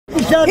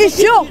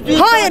İş yok.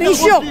 Hayır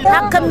iş yok.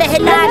 Hakkım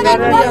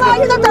helal.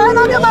 Vallahi da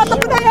dayanamıyorum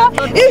artık bu ne ya?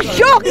 İş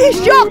yok,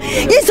 iş yok.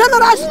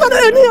 İnsanlar açlıktan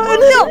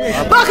ölüyor.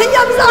 Bakın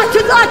ya biz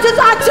açız.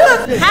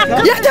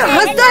 Yeter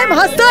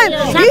hastayım.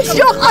 İş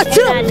yok,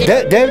 açım.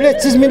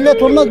 Devletsiz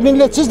millet olmaz,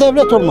 milletsiz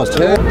devlet olmaz.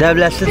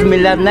 Devletsiz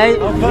millet ne?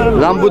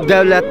 Lan bu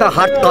devlette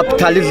hard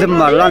kapitalizm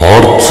var lan.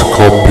 Hard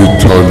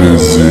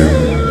kapitalizm.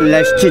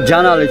 Leşçi,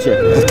 can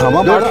alıcı.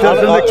 Tamam. Dur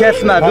sözümü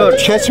kesme dur.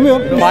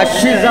 Kesmiyorum.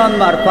 Faşizan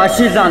var,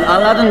 faşizan,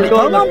 anladın mı?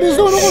 Tamam biz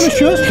de onu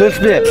konuşuyoruz.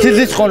 Sus bir, siz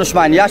hiç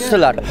konuşmayın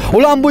yaşlılar.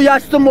 Ulan bu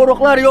yaşlı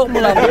moruklar yok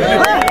mu lan?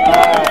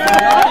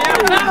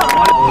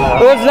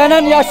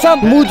 Özlenen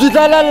yaşam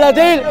mucizelerle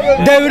değil,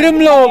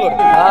 devrimle olur.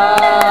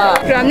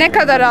 Ne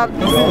kadar aldın?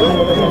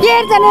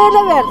 Yerden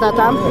öyle verdi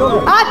adam.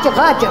 Açık.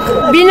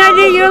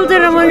 Binali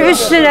Yıldırım'ın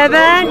üstüne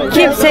ben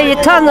kimseyi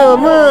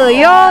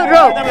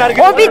tanımıyorum.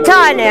 O bir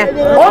tane.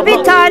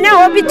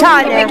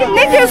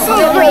 Ne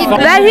diyorsunuz bu iddia?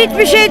 Ben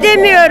hiçbir şey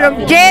demiyorum.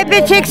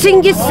 CHP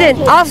çeksin gitsin.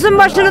 Alsın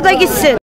başını da gitsin.